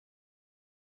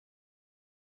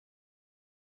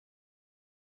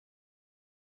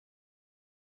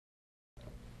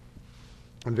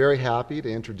I'm very happy to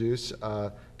introduce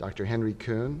Dr. Henry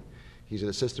Kuhn. He's an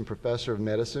assistant professor of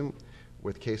medicine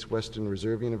with Case Western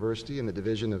Reserve University in the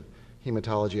Division of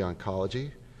Hematology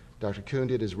Oncology. Dr. Kuhn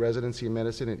did his residency in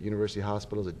medicine at University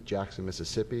Hospitals at Jackson,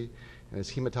 Mississippi, and his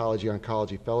hematology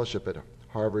oncology fellowship at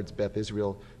Harvard's Beth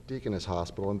Israel Deaconess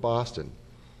Hospital in Boston.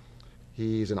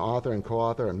 He's an author and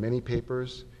co-author on many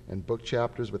papers and book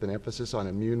chapters with an emphasis on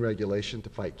immune regulation to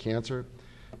fight cancer,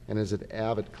 and is an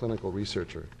avid clinical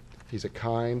researcher. He's a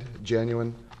kind,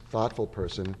 genuine, thoughtful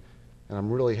person, and I'm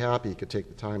really happy he could take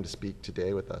the time to speak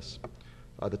today with us.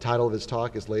 The title of his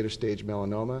talk is Later Stage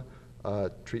Melanoma,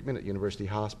 Treatment at University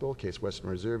Hospital, Case Western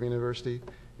Reserve University,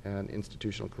 and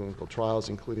Institutional Clinical Trials,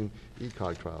 including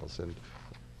ECOG trials. And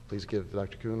please give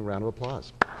Dr. Kuhn a round of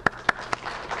applause.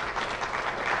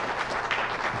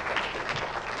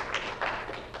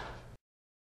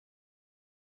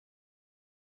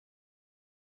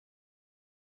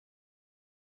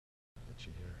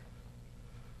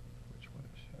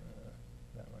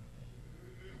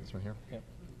 This one here? Yep.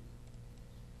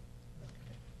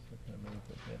 Okay, so can I move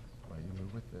with this? Well, you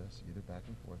move with this, either back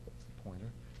and forth. That's the pointer.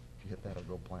 If you hit that, it'll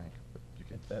go blank. But you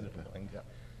can That is blank. Yep.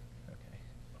 Okay.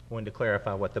 I wanted to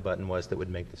clarify what the button was that would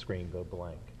make the screen go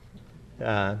blank.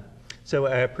 So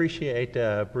I appreciate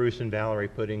Bruce and Valerie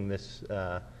putting this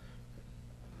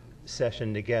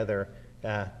session together.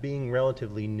 Being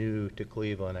relatively new to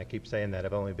Cleveland, I keep saying that,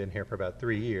 I've only been here for about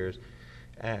 3 years.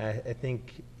 I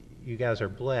think you guys are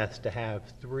blessed to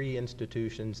have 3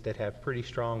 institutions that have pretty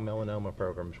strong melanoma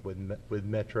programs with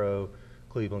Metro,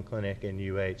 Cleveland Clinic, and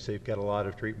UH. So you've got a lot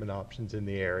of treatment options in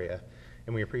the area.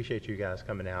 And we appreciate you guys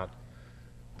coming out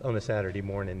on a Saturday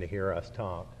morning to hear us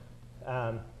talk.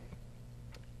 I'm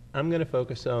going to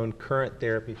focus on current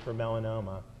therapies for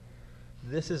melanoma.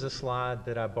 This is a slide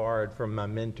that I borrowed from my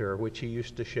mentor, which he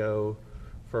used to show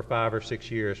for 5 or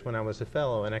 6 years when I was a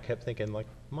fellow, and I kept thinking, like,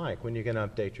 Mike, when are you going to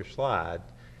update your slide?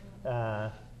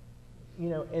 You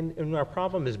know, and our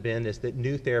problem has been is that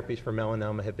new therapies for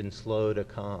melanoma have been slow to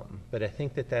come, but I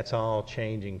think that that's all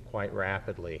changing quite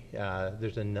rapidly.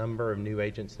 There's a number of new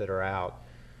agents that are out.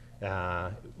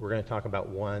 We're going to talk about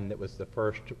one that was the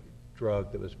first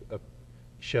drug that was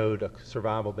showed a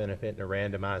survival benefit in a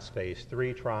randomized phase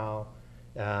 3 trial.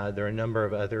 There are a number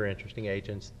of other interesting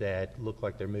agents that look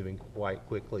like they're moving quite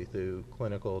quickly through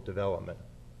clinical development.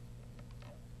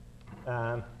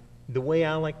 The way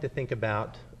I like to think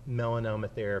about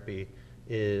melanoma therapy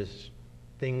is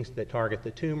things that target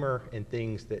the tumor and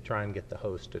things that try and get the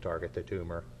host to target the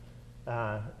tumor.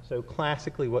 So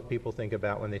classically what people think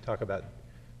about when they talk about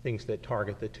things that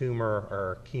target the tumor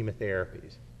are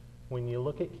chemotherapies. When you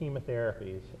look at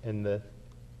chemotherapies, and the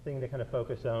thing to kind of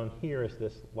focus on here is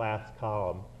this last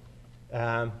column,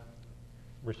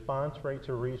 response rates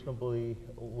are reasonably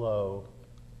low,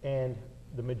 and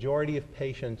the majority of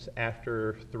patients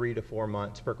after 3 to 4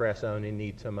 months progress on and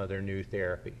need some other new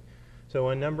therapy. So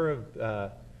a number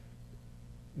of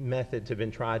methods have been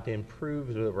tried to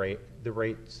improve the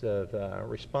rates of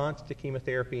response to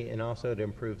chemotherapy and also to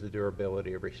improve the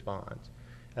durability of response.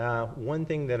 One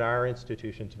thing that our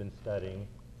institution's been studying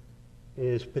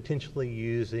is potentially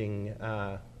using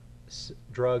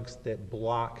drugs that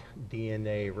block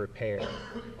DNA repair.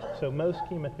 So most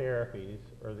chemotherapies,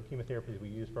 or the chemotherapies we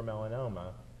use for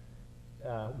melanoma,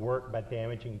 work by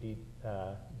damaging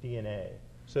DNA.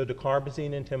 So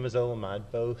dacarbazine and temozolomide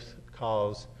both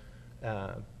cause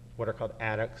what are called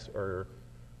adducts or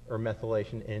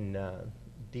methylation in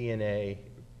DNA,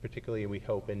 particularly we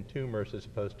hope in tumors as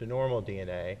opposed to normal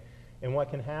DNA. And what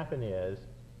can happen is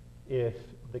if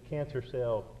the cancer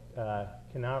cell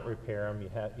cannot repair them,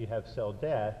 you have cell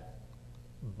death,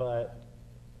 but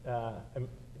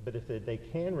if they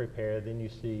can repair, then you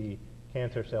see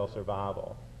cancer cell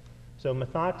survival. So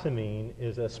methoxamine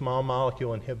is a small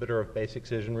molecule inhibitor of base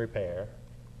excision repair.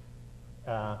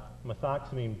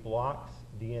 Methoxamine blocks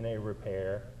DNA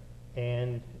repair,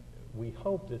 and we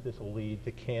hope that this will lead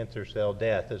to cancer cell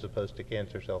death as opposed to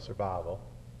cancer cell survival.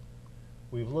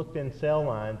 We've looked in cell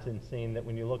lines and seen that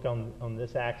when you look on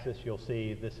this axis, you'll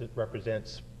see this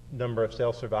represents number of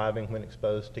cells surviving when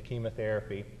exposed to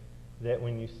chemotherapy, that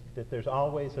there's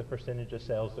always a percentage of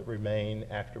cells that remain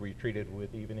after we're treated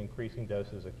with even increasing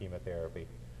doses of chemotherapy.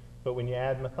 But when you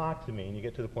add methoxamine, you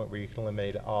get to the point where you can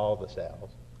eliminate all the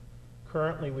cells.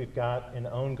 Currently, we've got an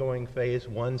ongoing phase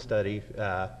 1 study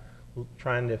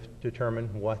trying to determine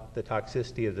what the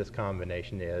toxicity of this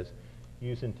combination is,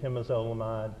 using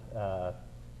temozolomide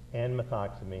and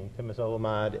methoxamine.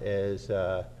 Temozolomide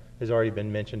has already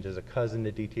been mentioned as a cousin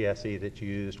to DTSE that's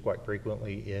used quite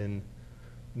frequently in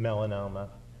melanoma.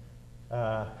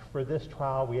 For this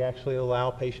trial, we actually allow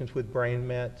patients with brain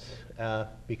mets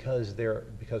because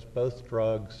both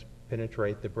drugs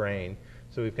penetrate the brain.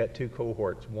 So we've got two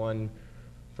cohorts, one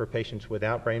for patients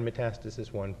without brain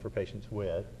metastasis, one for patients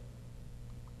with.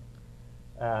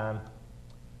 And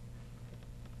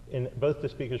both the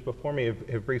speakers before me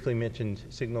have briefly mentioned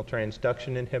signal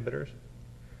transduction inhibitors.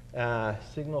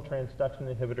 Signal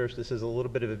transduction inhibitors, this is a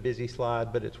little bit of a busy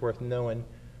slide, but it's worth knowing.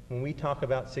 When we talk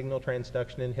about signal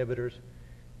transduction inhibitors,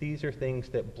 these are things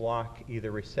that block either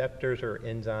receptors or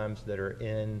enzymes that are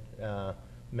in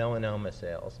melanoma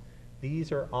cells.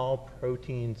 These are all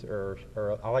proteins, or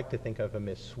I like to think of them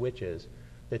as switches,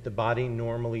 that the body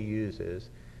normally uses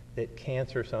that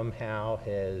cancer somehow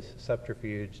has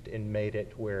subterfuged and made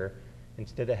it where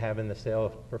instead of having the cell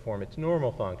perform its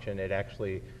normal function, it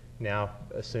actually now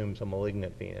assumes a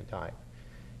malignant phenotype.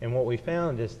 And what we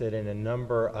found is that in a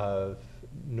number of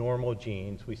normal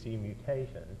genes, we see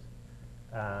mutations,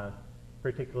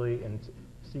 particularly in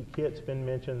c-KIT's been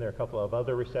mentioned. There are a couple of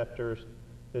other receptors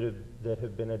that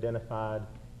have been identified,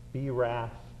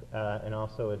 BRAF, and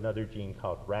also another gene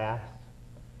called RAS.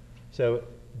 So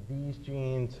these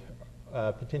genes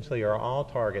potentially are all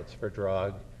targets for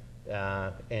drug,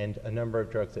 and a number of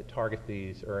drugs that target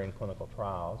these are in clinical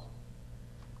trials.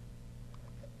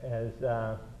 And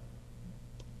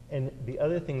the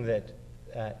other thing that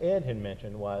Ed had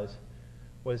mentioned was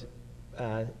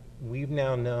we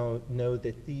now know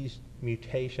that these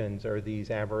mutations or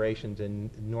these aberrations in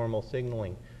normal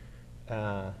signaling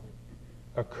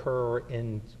occur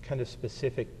in kind of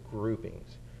specific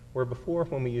groupings. Where before,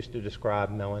 when we used to describe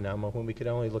melanoma, when we could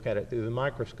only look at it through the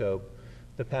microscope,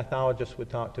 the pathologist would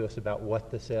talk to us about what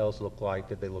the cells look like.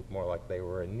 Did they look more like they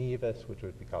were a nevus, which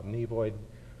would be called nevoid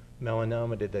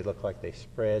melanoma? Did they look like they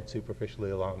spread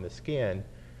superficially along the skin?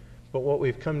 But what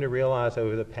we've come to realize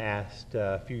over the past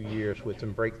few years with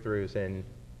some breakthroughs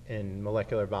in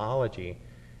molecular biology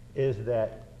is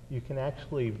that you can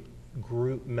actually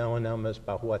group melanomas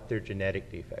by what their genetic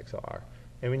defects are.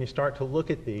 And when you start to look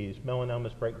at these,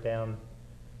 melanomas break down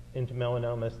into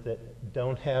melanomas that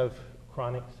don't have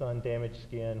chronic sun-damaged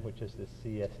skin, which is the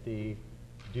CSD,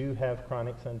 do have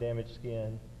chronic sun-damaged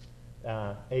skin,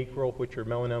 acral, which are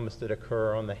melanomas that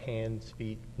occur on the hands,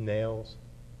 feet, nails,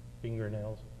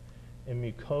 fingernails, and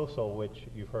mucosal, which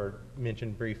you've heard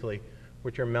mentioned briefly,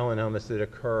 which are melanomas that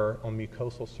occur on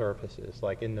mucosal surfaces,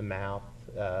 like in the mouth,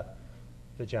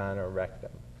 vagina, or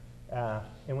rectum.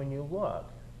 And when you look,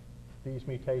 these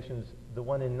mutations, the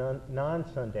one in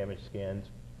non-sun-damaged skins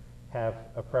have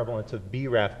a prevalence of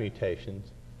BRAF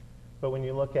mutations. But when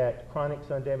you look at chronic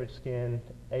sun-damaged skin,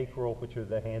 acral, which are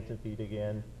the hands and feet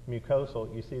again,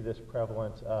 mucosal, you see this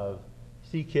prevalence of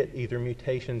c-KIT, either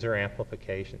mutations or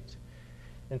amplifications.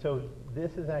 And so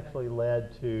this has actually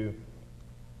led to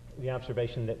the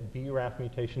observation that BRAF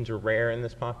mutations are rare in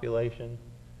this population.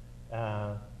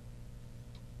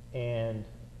 And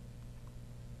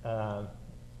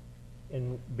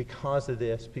because of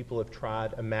this, people have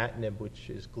tried imatinib, which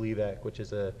is Gleevec, which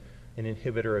is an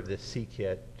inhibitor of this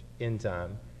c-KIT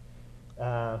enzyme.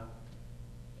 A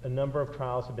number of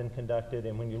trials have been conducted,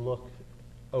 and when you look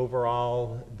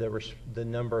overall, the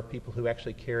number of people who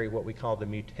actually carry what we call the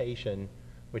mutation,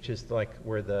 which is like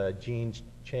where the gene's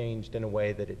changed in a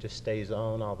way that it just stays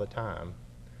on all the time,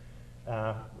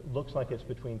 looks like it's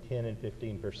between 10 and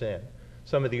 15%.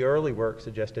 Some of the early work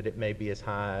suggested it may be as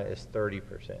high as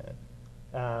 30%.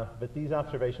 But these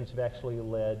observations have actually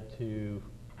led to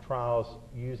trials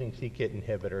using c-KIT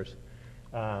inhibitors.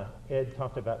 Ed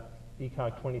talked about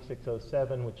ECOG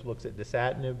 2607, which looks at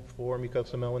dasatinib for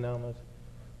mucosal melanomas.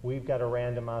 We've got a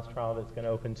randomized trial that's going to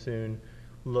open soon,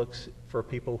 looks for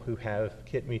people who have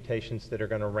KIT mutations that are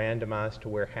going to randomize to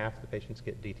where half the patients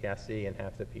get DTIC and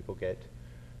half the people get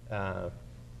a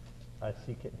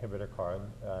c-KIT inhibitor called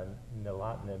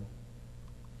nilotinib.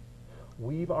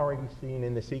 We've already seen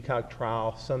in the ECOG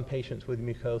trial some patients with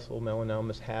mucosal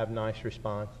melanomas have nice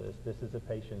responses. This is a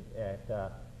patient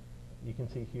at, you can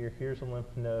see here, here's a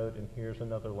lymph node and here's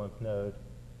another lymph node.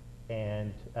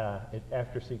 And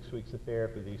after 6 weeks of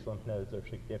therapy, these lymph nodes are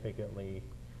significantly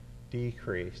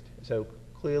decreased. So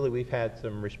clearly we've had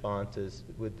some responses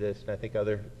with this, and I think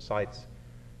other sites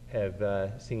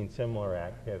have seen similar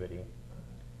activity.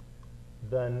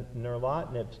 The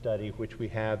nilotinib study, which we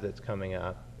have that's coming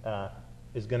up,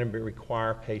 is going to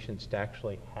require patients to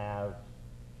actually have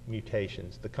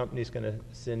mutations. The company's going to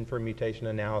send for mutation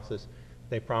analysis.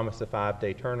 They promise a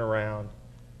 5-day turnaround.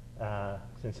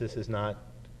 Since this is not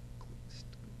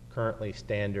currently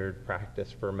standard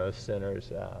practice for most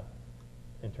centers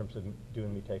in terms of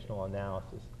doing mutational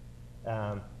analysis.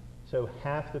 So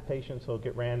half the patients will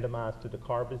get randomized to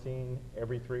dacarbazine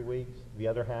every 3 weeks. The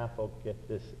other half will get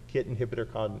this KIT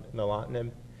inhibitor called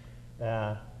nilotinib.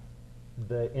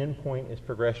 The endpoint is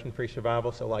progression-free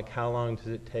survival, so like how long does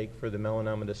it take for the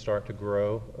melanoma to start to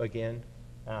grow again?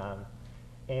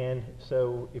 And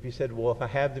so if you said, well, if I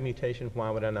have the mutation, why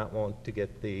would I not want to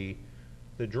get the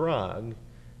drug?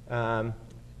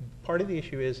 Part of the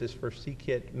issue is for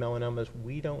c-KIT melanomas,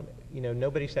 we don't,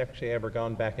 nobody's actually ever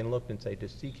gone back and looked and say, do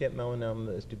c-KIT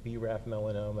melanomas, do BRAF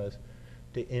melanomas,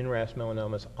 do NRAS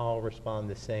melanomas all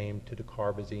respond the same to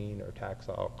dacarbazine or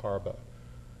Taxol carbo,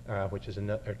 which is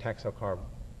another, or Taxol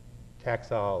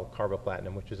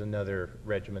carboplatinum, which is another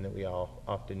regimen that we all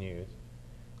often use.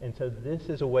 And so this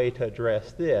is a way to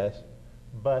address this,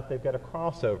 but they've got a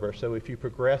crossover. So if you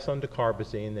progress on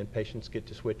dacarbazine, then patients get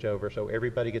to switch over. So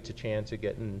everybody gets a chance of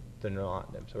getting the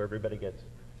nilotinib. So everybody gets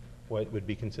what would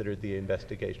be considered the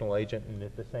investigational agent. And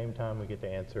at the same time, we get to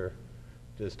answer,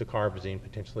 does dacarbazine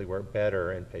potentially work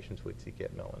better in patients with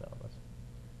c-KIT melanomas?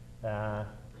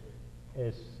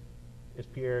 As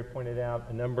Pierre pointed out,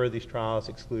 a number of these trials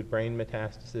exclude brain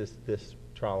metastasis. This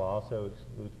trial also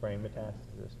excludes brain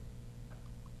metastasis.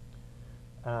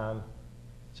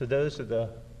 So those are the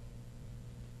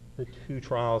two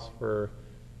trials for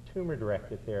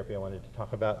tumor-directed therapy I wanted to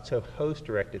talk about. So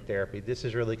host-directed therapy, this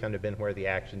has really kind of been where the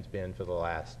action's been for the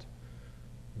last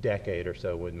decade or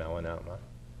so with melanoma.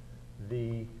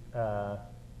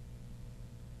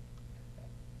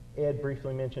 Ed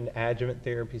briefly mentioned adjuvant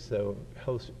therapy, so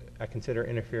I consider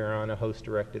interferon a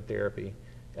host-directed therapy,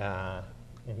 and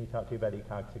he talked to you about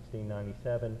ECOG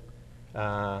 1697.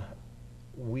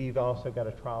 We've also got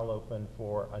a trial open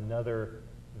for another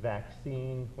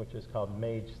vaccine, which is called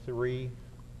MAGE-3.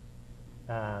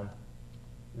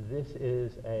 This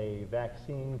is a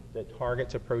vaccine that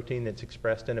targets a protein that's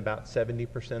expressed in about 70%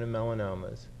 of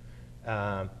melanomas.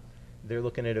 They're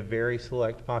looking at a very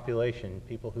select population,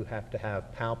 people who have to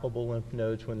have palpable lymph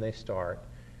nodes when they start.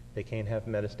 They can't have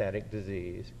metastatic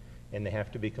disease, and they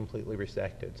have to be completely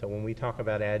resected. So when we talk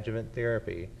about adjuvant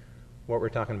therapy, what we're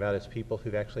talking about is people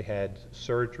who've actually had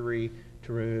surgery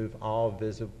to remove all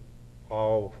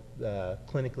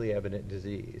clinically evident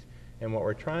disease. And what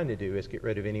we're trying to do is get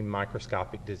rid of any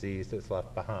microscopic disease that's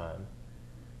left behind.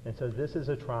 And so this is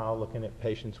a trial looking at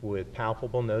patients with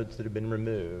palpable nodes that have been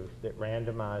removed that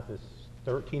randomizes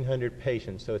 1,300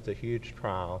 patients, so it's a huge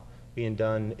trial being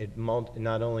done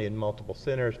not only in multiple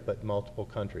centers but multiple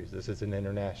countries. This is an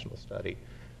international study.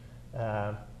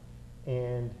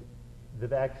 And the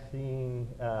vaccine,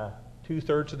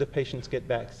 2/3 of the patients get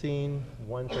vaccine,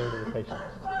 1/3 of the patients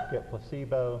get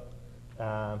placebo.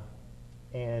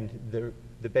 And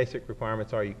the basic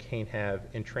requirements are you can't have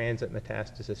in-transit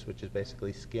metastasis, which is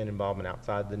basically skin involvement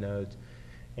outside the nodes,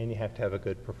 and you have to have a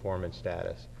good performance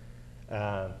status.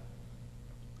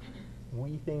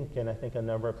 We think, and I think a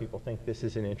number of people think, this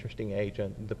is an interesting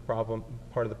agent.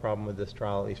 Part of the problem with this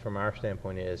trial, at least from our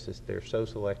standpoint, is they're so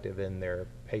selective in their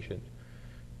patient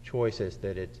choices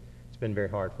that it's been very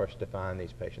hard for us to find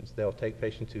these patients. They'll take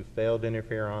patients who failed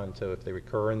interferon, so if they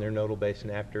recur in their nodal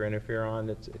basin after interferon,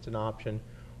 it's an option.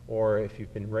 Or if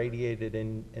you've been radiated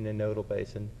in a nodal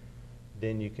basin,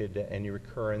 then you could, and you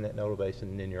recur in that nodal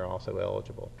basin, then you're also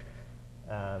eligible.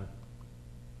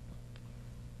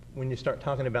 When you start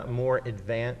talking about more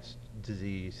advanced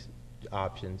disease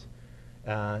options,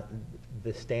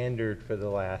 the standard for the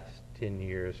last 10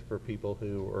 years for people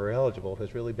who are eligible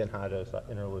has really been high-dose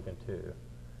interleukin-2.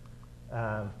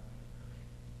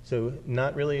 So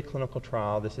not really a clinical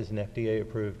trial. This is an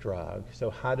FDA-approved drug. So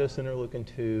high-dose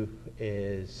interleukin-2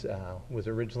 was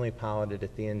originally piloted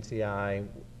at the NCI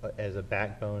as a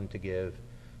backbone to give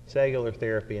cellular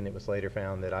therapy, and it was later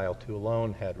found that IL-2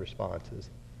 alone had responses.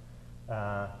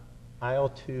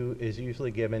 IL-2 is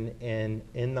usually given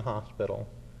in the hospital.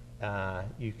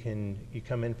 You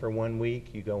come in for 1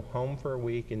 week, you go home for a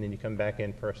week, and then you come back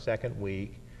in for a second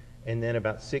week. And then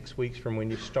about 6 weeks from when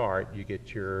you start, you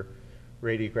get your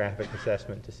radiographic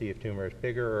assessment to see if tumor is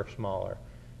bigger or smaller.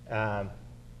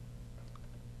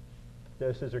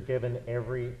 Doses are given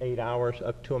every 8 hours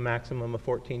up to a maximum of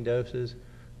 14 doses.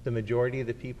 The majority of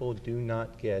the people do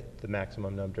not get the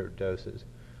maximum number of doses.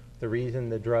 The reason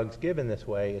the drug's given this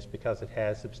way is because it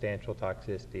has substantial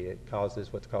toxicity. It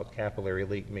causes what's called capillary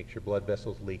leak, makes your blood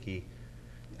vessels leaky,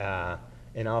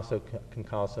 and also can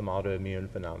cause some autoimmune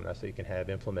phenomena. So you can have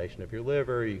inflammation of your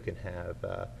liver, you can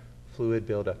have fluid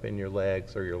buildup in your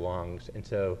legs or your lungs. And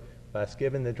so by us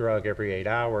giving the drug every 8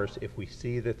 hours, if we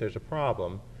see that there's a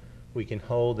problem, we can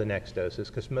hold the next doses,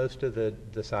 because most of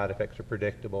the side effects are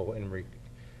predictable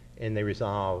and they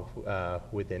resolve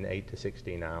within 8 to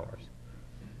 16 hours.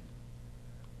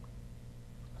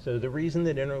 So the reason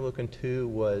that interleukin-2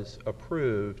 was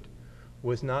approved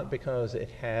was not because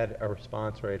it had a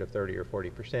response rate of 30 or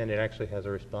 40%. It actually has a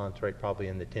response rate probably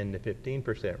in the 10 to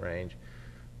 15% range.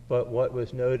 But what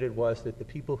was noted was that the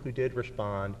people who did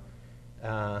respond,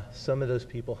 some of those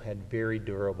people had very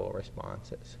durable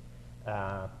responses.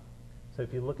 So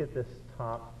if you look at this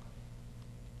top,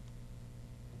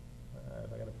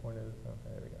 if I got a pointer, oh,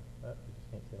 there we go. Oh, you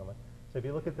just can't see it on my. So if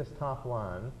you look at this top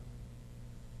line,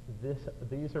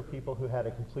 these are people who had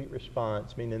a complete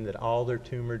response, meaning that all their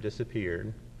tumor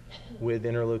disappeared with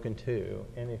interleukin-2.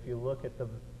 And if you look at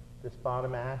this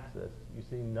bottom axis, you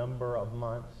see number of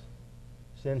months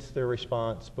since their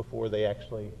response before they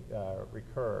actually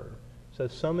recurred. So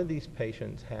some of these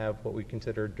patients have what we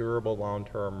consider durable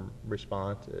long-term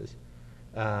responses.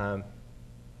 And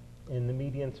the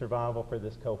median survival for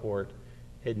this cohort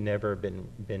had never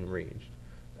been reached.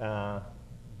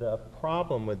 The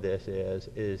problem with this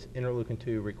is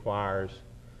interleukin-2 requires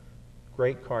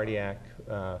great cardiac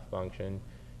function.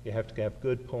 You have to have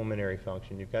good pulmonary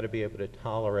function. You've got to be able to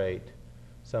tolerate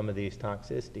some of these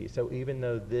toxicities. So even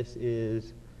though this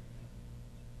is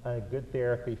a good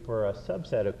therapy for a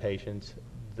subset of patients,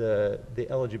 the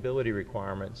eligibility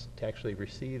requirements to actually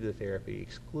receive the therapy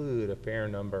exclude a fair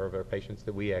number of our patients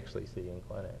that we actually see in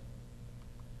clinic.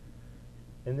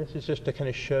 And this is just to kind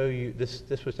of show you,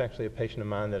 this was actually a patient of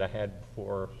mine that I had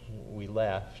before we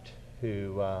left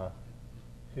who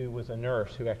was a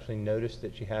nurse who actually noticed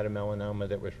that she had a melanoma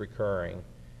that was recurring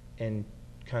and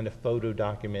kind of photo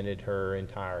documented her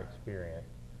entire experience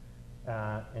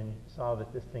and saw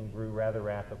that this thing grew rather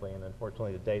rapidly, and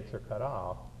unfortunately the dates are cut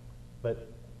off.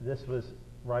 But this was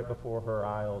right before her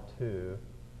IL-2,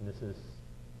 and this is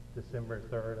December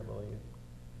 3rd, I believe.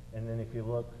 And then if you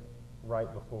look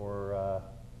right before, I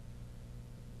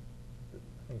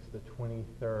think it's the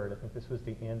 23rd, I think this was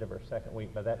the end of her second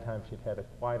week. By that time she'd had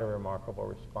quite a remarkable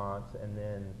response, and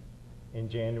then in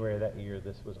January of that year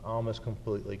this was almost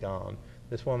completely gone.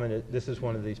 This woman, this is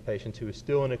one of these patients who was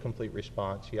still in a complete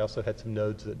response. She also had some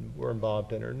nodes that were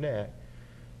involved in her neck.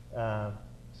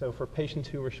 So for patients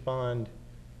who respond,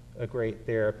 a great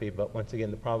therapy, but once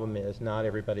again the problem is not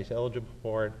everybody's eligible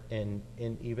for it, and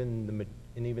even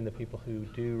the people who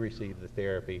do receive the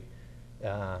therapy,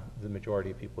 the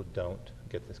majority of people don't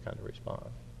get this kind of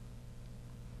response.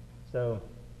 So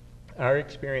our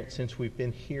experience since we've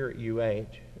been here at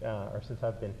UH, or since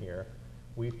I've been here,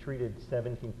 we've treated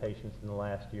 17 patients in the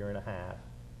last year and a half.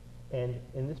 And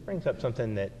this brings up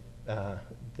something that I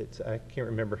can't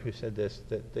remember who said this,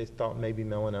 that they thought maybe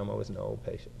melanoma was an old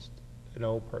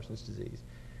person's disease.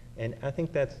 And I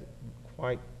think that's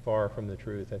quite far from the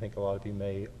truth. I think a lot of you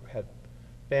may have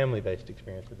family-based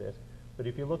experience with this. But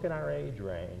if you look at our age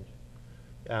range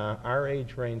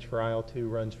for IL-2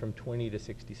 runs from 20 to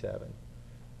 67.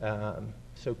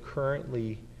 So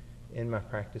currently in my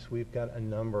practice, we've got a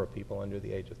number of people under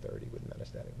the age of 30 with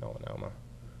metastatic melanoma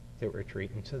that we're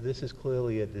treating. So this is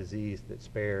clearly a disease that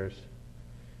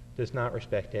does not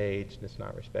respect age, does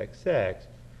not respect sex,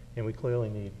 and we clearly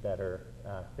need better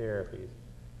therapies.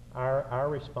 Our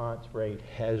response rate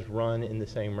has run in the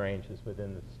same range as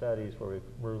within the studies, where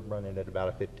we're running at about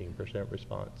a 15%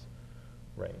 response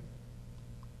rate.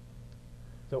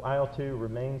 So IL-2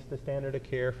 remains the standard of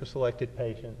care for selected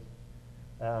patients.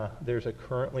 There's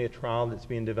currently a trial that's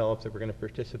being developed that we're going to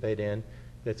participate in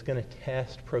that's going to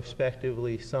test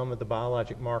prospectively some of the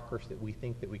biologic markers that we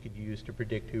think that we could use to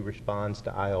predict who responds to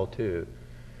IL-2.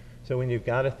 So when you've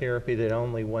got a therapy that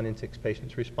only 1 in 6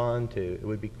 patients respond to, it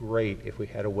would be great if we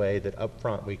had a way that up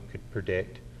front we could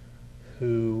predict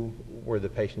who were the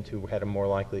patients who had a higher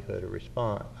likelihood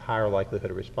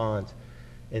of response.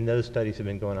 And those studies have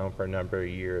been going on for a number of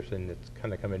years, and it's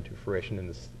kind of come into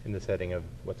fruition in the setting of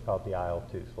what's called the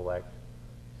IL-2 Select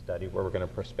study, where we're going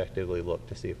to prospectively look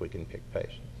to see if we can pick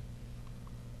patients.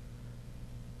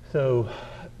 So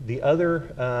the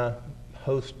other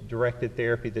host-directed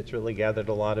therapy that's really gathered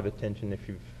a lot of attention, if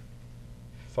you've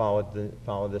followed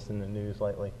this in the news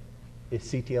lately, is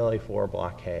CTLA-4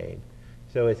 blockade.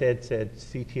 So as Ed said,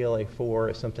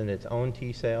 CTLA-4 is something that's own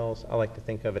T cells. I like to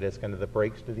think of it as kind of the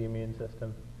brakes to the immune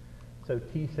system. So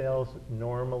T cells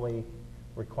normally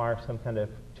require some kind of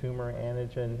tumor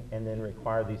antigen and then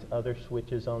require these other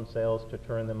switches on cells to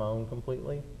turn them on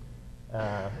completely.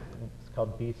 It's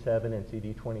called B7 and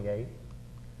CD28.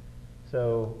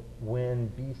 So when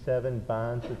B7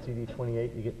 binds with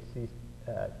CD28, you get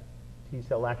T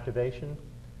cell activation,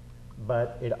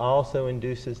 but it also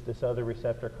induces this other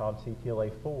receptor called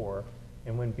CTLA-4,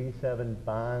 and when B7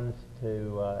 binds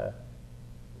to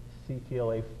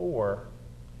CTLA-4,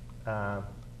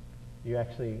 you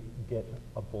actually get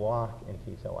a block in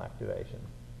T cell activation.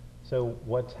 So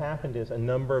what's happened is a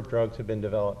number of drugs have been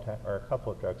developed, or a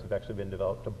couple of drugs have actually been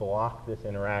developed to block this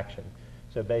interaction.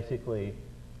 So basically,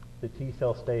 the T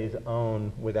cell stays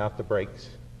on without the brakes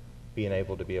being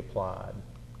able to be applied.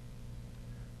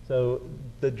 So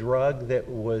the drug that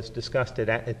was discussed at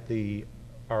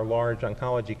our large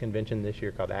oncology convention this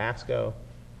year called ASCO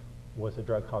was a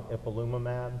drug called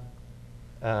ipilimumab.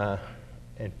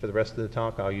 And for the rest of the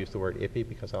talk, I'll use the word ipi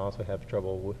because I also have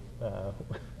trouble with,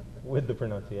 with the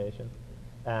pronunciation.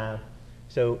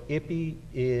 So ipi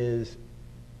is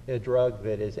a drug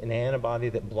that is an antibody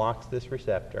that blocks this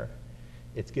receptor.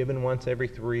 It's given once every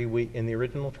 3 weeks. In the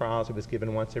original trials, it was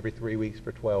given once every 3 weeks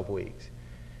for 12 weeks.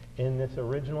 In this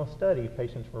original study,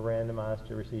 patients were randomized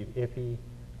to receive ipi,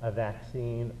 a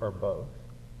vaccine, or both.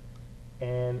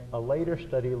 And a later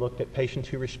study looked at patients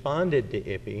who responded to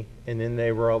ipi, and then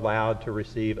they were allowed to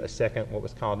receive a second, what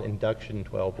was called induction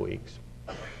 12 weeks.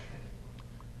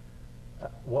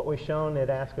 What was shown at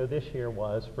ASCO this year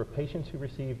was for patients who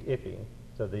received ipi,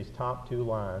 so these top two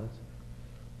lines,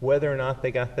 whether or not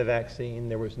they got the vaccine,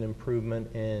 there was an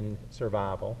improvement in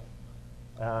survival.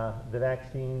 The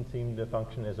vaccine seemed to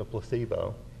function as a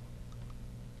placebo.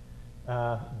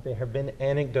 There have been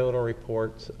anecdotal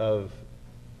reports of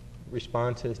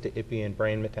responses to ipi and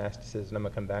brain metastasis, and I'm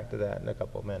going to come back to that in a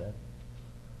couple of minutes.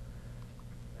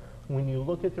 When you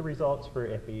look at the results for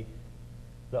ipi,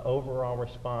 the overall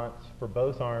response for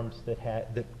both arms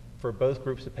for both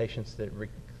groups of patients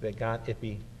that got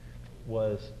ipi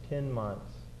was 10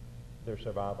 months, their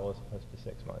survival as opposed to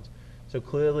 6 months. So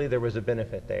clearly there was a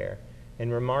benefit there.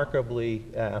 And remarkably,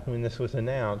 when this was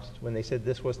announced, when they said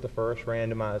this was the first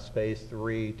randomized phase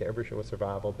 3 to ever show a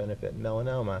survival benefit in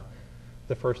melanoma,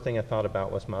 the first thing I thought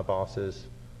about was my boss's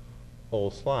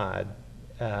old slide.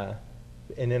 And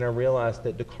then I realized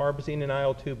that dacarbazine and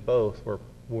IL-2 both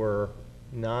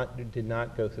did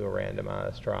not go through a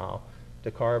randomized trial.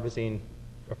 Dacarbazine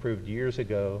approved years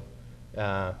ago,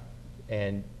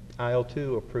 and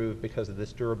IL-2 approved because of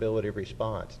this durability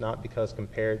response, not because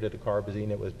compared to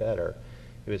dacarbazine it was better.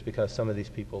 It was because some of these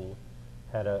people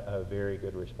had a very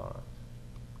good response.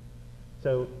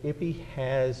 So ipi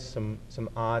has some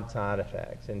odd side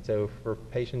effects, and so for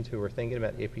patients who are thinking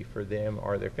about ipi for them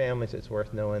or their families, it's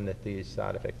worth knowing that these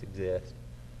side effects exist.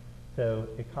 So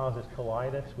it causes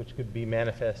colitis, which could be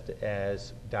manifest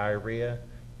as diarrhea.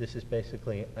 This is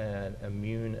basically an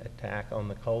immune attack on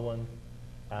the colon.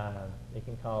 It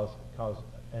can cause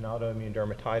an autoimmune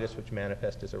dermatitis, which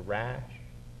manifests as a rash,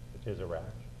 which is a rash.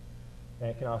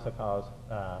 And it can also cause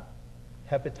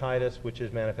hepatitis, which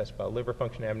is manifest by liver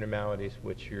function abnormalities,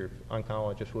 which your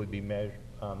oncologist would be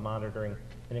monitoring.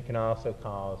 And it can also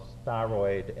cause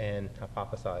thyroid and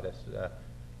hypophysitis,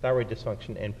 thyroid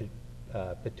dysfunction and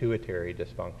pituitary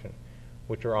dysfunction,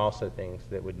 which are also things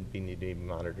that would need to be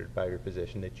monitored by your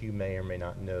physician that you may or may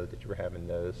not know that you're having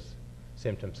those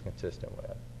symptoms consistent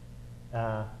with.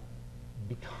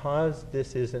 Because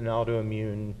this is an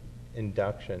autoimmune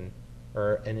induction,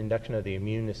 or an induction of the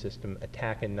immune system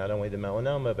attacking not only the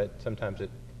melanoma, but sometimes it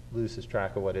loses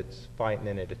track of what it's fighting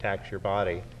and it attacks your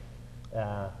body,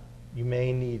 you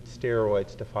may need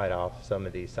steroids to fight off some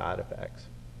of these side effects.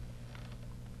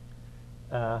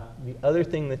 The other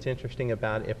thing that's interesting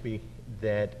about ipi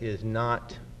that is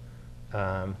not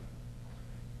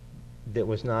that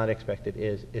was not expected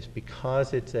is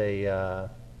because it's a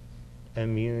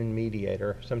immune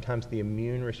mediator, sometimes the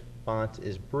immune response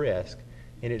is brisk,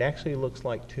 and it actually looks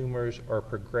like tumors are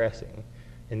progressing.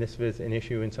 And this was an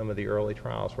issue in some of the early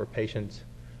trials where patients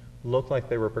looked like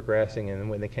they were progressing, and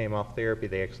when they came off therapy,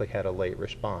 they actually had a late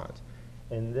response.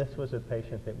 And this was a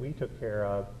patient that we took care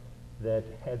of that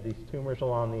had these tumors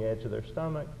along the edge of their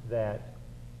stomach that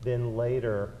then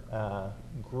later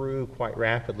grew quite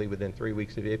rapidly within 3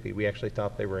 weeks of ipi. We actually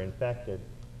thought they were infected.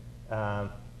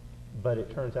 But it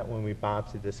turns out when we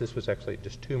biopsied this was actually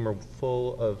just tumor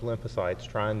full of lymphocytes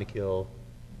trying to kill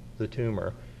the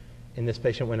tumor. And this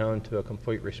patient went on to a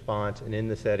complete response, and in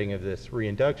the setting of this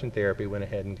reinduction therapy, went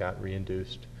ahead and got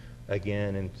reinduced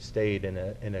again and stayed in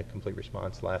a complete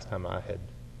response last time I had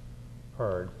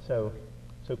heard. So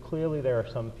clearly there are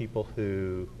some people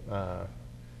who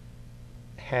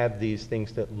have these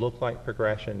things that look like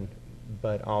progression,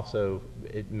 but also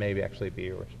it may actually be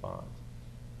a response.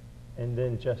 And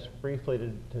then just briefly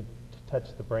to touch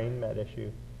the brain met issue,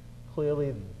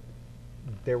 clearly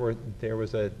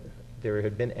there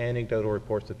had been anecdotal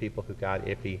reports of people who got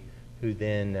ipi who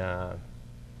then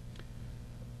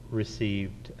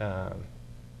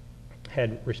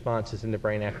had responses in the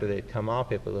brain after they'd come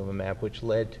off ipilimumab, which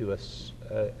led to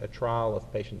a trial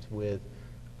of patients with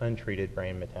untreated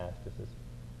brain metastasis.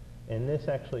 And this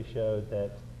actually showed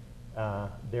that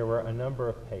there were a number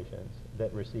of patients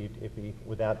that received IPI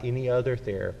without any other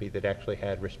therapy that actually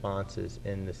had responses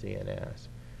in the CNS,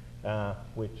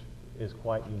 which is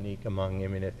quite unique among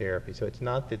immunotherapy. So it's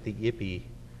not that the IPI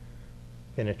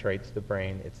penetrates the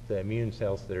brain, it's the immune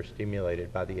cells that are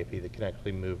stimulated by the IPI that can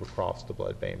actually move across the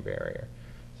blood-brain barrier.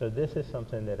 So this is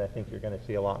something that I think you're going to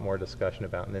see a lot more discussion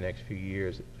about in the next few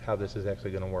years. How this is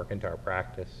actually going to work into our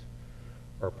practice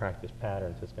or practice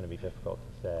patterns is going to be difficult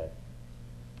to say.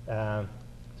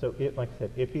 So like I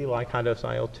said, IPI, like high-dose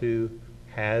IL-2,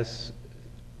 has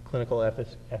clinical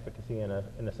efficacy in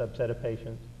a subset of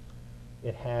patients.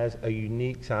 It has a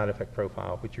unique side effect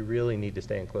profile, which you really need to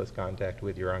stay in close contact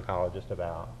with your oncologist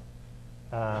about.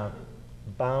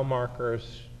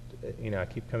 Biomarkers, I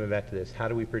keep coming back to this. How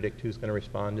do we predict who's going to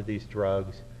respond to these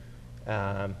drugs?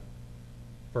 For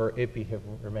IPI have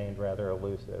remained rather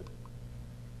elusive.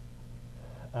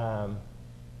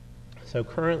 So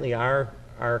currently our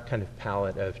kind of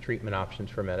palette of treatment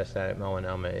options for metastatic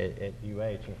melanoma at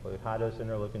UH include high-dose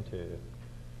interleukin-2,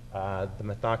 the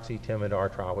methoxy-timidar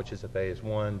trial, which is a phase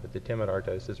 1, but the timidar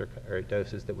doses are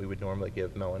doses that we would normally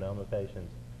give melanoma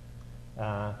patients.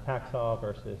 Taxol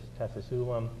versus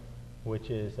tacrolimus, which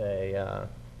is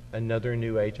another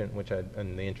new agent, which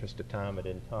in the interest of time I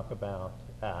didn't talk about,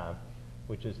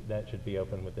 that should be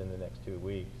open within the next 2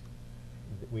 weeks.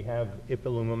 We have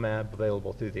ipilimumab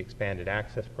available through the expanded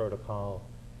access protocol,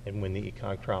 and when the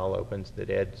ECOG trial opens that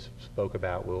Ed spoke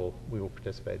about, we will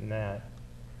participate in that.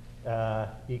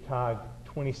 ECOG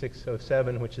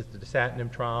 2607, which is the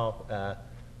dasatinib trial,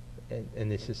 and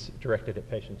this is directed at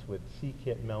patients with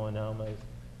c-KIT melanomas.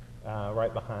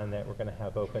 Right behind that, we're going to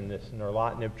have open this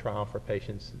norlotinib trial for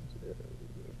patients,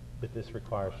 but this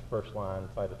requires first-line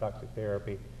cytotoxic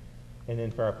therapy. And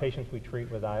then for our patients we treat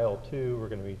with IL-2, we're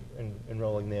going to be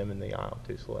enrolling them in the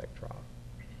IL-2 Select trial.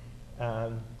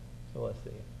 So let's see.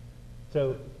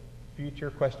 So future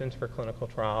questions for clinical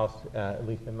trials, at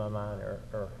least in my mind,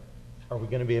 are we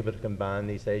going to be able to combine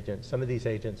these agents? Some of these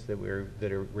agents that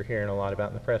we're hearing a lot about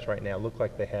in the press right now look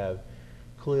like they have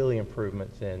clearly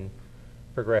improvements in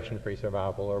progression-free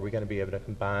survival. Are we going to be able to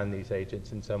combine these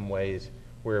agents in some ways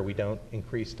where we don't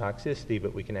increase toxicity,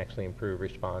 but we can actually improve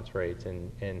response rates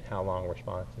and how long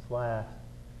responses last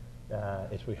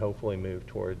as we hopefully move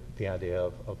toward the idea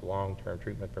of long-term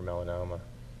treatment for melanoma?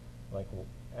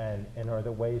 And are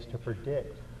there ways to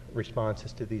predict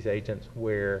responses to these agents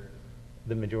where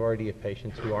the majority of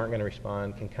patients who aren't going to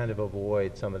respond can kind of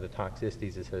avoid some of the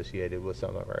toxicities associated with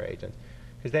some of our agents?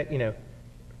 Because that,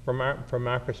 from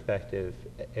my perspective,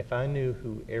 if I knew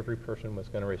who every person was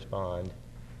going to respond,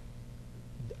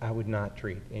 I would not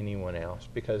treat anyone else,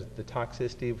 because the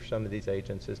toxicity for some of these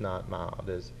agents is not mild.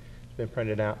 As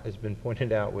has been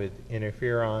pointed out with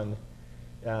interferon,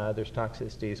 there's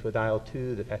toxicities with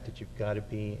IL-2. The fact that you've got to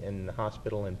be in the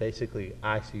hospital and basically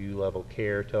ICU level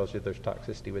care tells you there's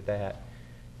toxicity with that.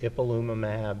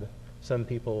 Ipilimumab, some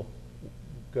people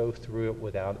go through it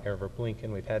without ever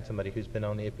blinking. We've had somebody who's been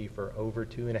on the IPI for over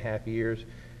 2.5 years,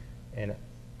 and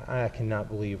I cannot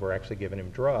believe we're actually giving him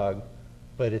drug.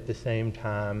 But at the same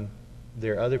time,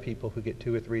 there are other people who get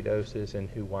 2 or 3 doses and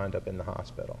who wind up in the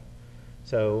hospital.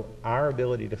 So our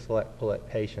ability to select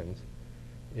patients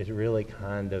is really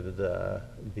kind of the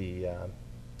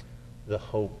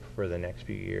hope for the next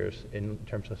few years in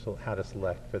terms of how to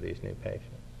select for these patients.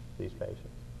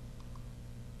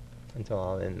 And so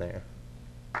I'll end there.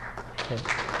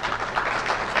 Okay.